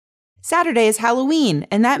Saturday is Halloween,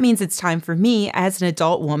 and that means it's time for me as an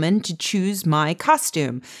adult woman to choose my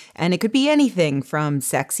costume. And it could be anything from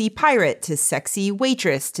sexy pirate to sexy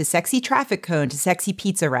waitress to sexy traffic cone to sexy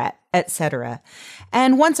pizza rat, etc.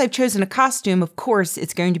 And once I've chosen a costume, of course,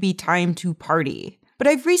 it's going to be time to party. But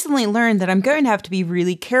I've recently learned that I'm going to have to be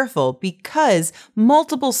really careful because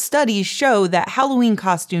multiple studies show that Halloween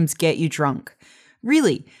costumes get you drunk.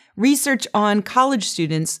 Really, research on college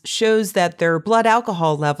students shows that their blood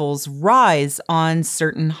alcohol levels rise on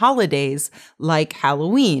certain holidays, like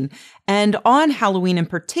Halloween. And on Halloween in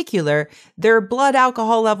particular, their blood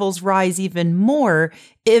alcohol levels rise even more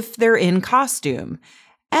if they're in costume.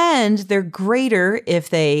 And they're greater if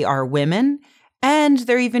they are women. And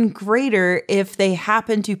they're even greater if they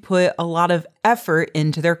happen to put a lot of effort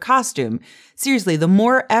into their costume. Seriously, the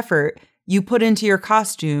more effort you put into your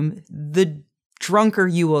costume, the drunker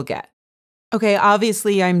you will get. Okay,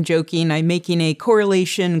 obviously I'm joking. I'm making a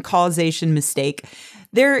correlation causation mistake.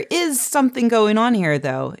 There is something going on here,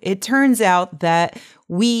 though. It turns out that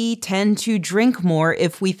we tend to drink more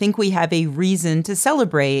if we think we have a reason to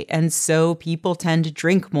celebrate, and so people tend to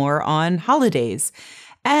drink more on holidays.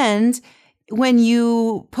 And when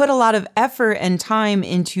you put a lot of effort and time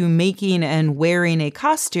into making and wearing a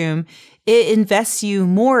costume, it invests you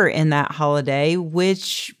more in that holiday,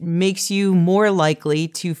 which makes you more likely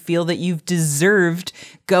to feel that you've deserved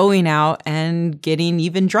going out and getting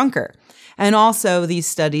even drunker. And also, these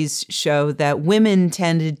studies show that women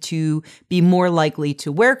tended to be more likely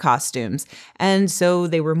to wear costumes, and so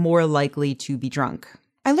they were more likely to be drunk.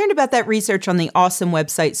 I learned about that research on the awesome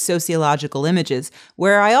website Sociological Images,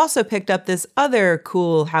 where I also picked up this other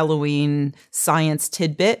cool Halloween science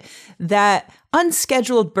tidbit that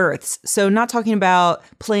unscheduled births, so not talking about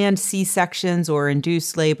planned C-sections or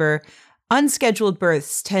induced labor, unscheduled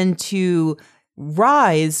births tend to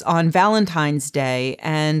rise on Valentine's Day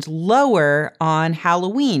and lower on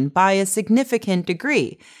Halloween by a significant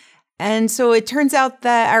degree. And so it turns out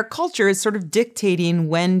that our culture is sort of dictating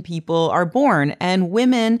when people are born, and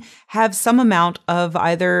women have some amount of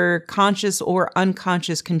either conscious or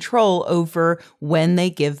unconscious control over when they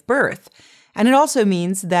give birth. And it also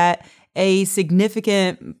means that a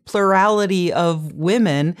significant plurality of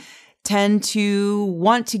women tend to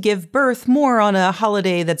want to give birth more on a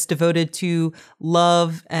holiday that's devoted to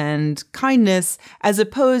love and kindness, as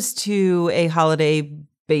opposed to a holiday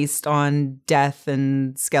based on death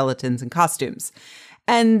and skeletons and costumes.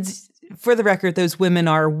 And for the record, those women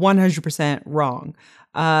are 100% wrong.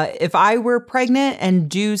 If I were pregnant and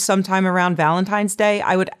due sometime around Valentine's Day,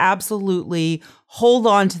 I would absolutely hold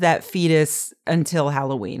on to that fetus until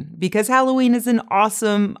Halloween, because Halloween is an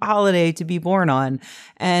awesome holiday to be born on.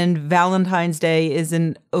 And Valentine's Day is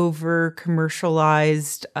an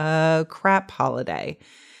over-commercialized crap holiday.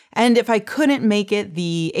 And if I couldn't make it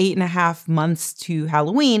the 8.5 months to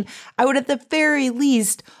Halloween, I would at the very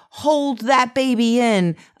least hold that baby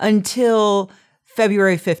in until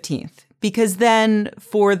February 15th. Because then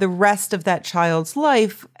for the rest of that child's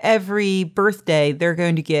life, every birthday, they're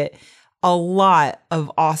going to get a lot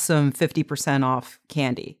of awesome 50% off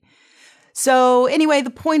candy. So anyway, the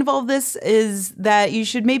point of all of this is that you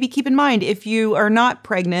should maybe keep in mind, if you are not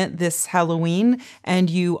pregnant this Halloween and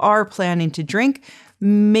you are planning to drink,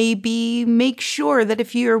 maybe make sure that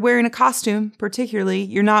if you're wearing a costume, particularly,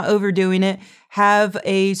 you're not overdoing it. Have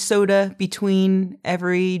a soda between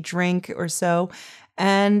every drink or so.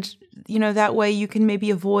 And, that way you can maybe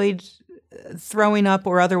avoid throwing up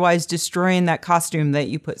or otherwise destroying that costume that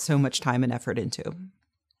you put so much time and effort into.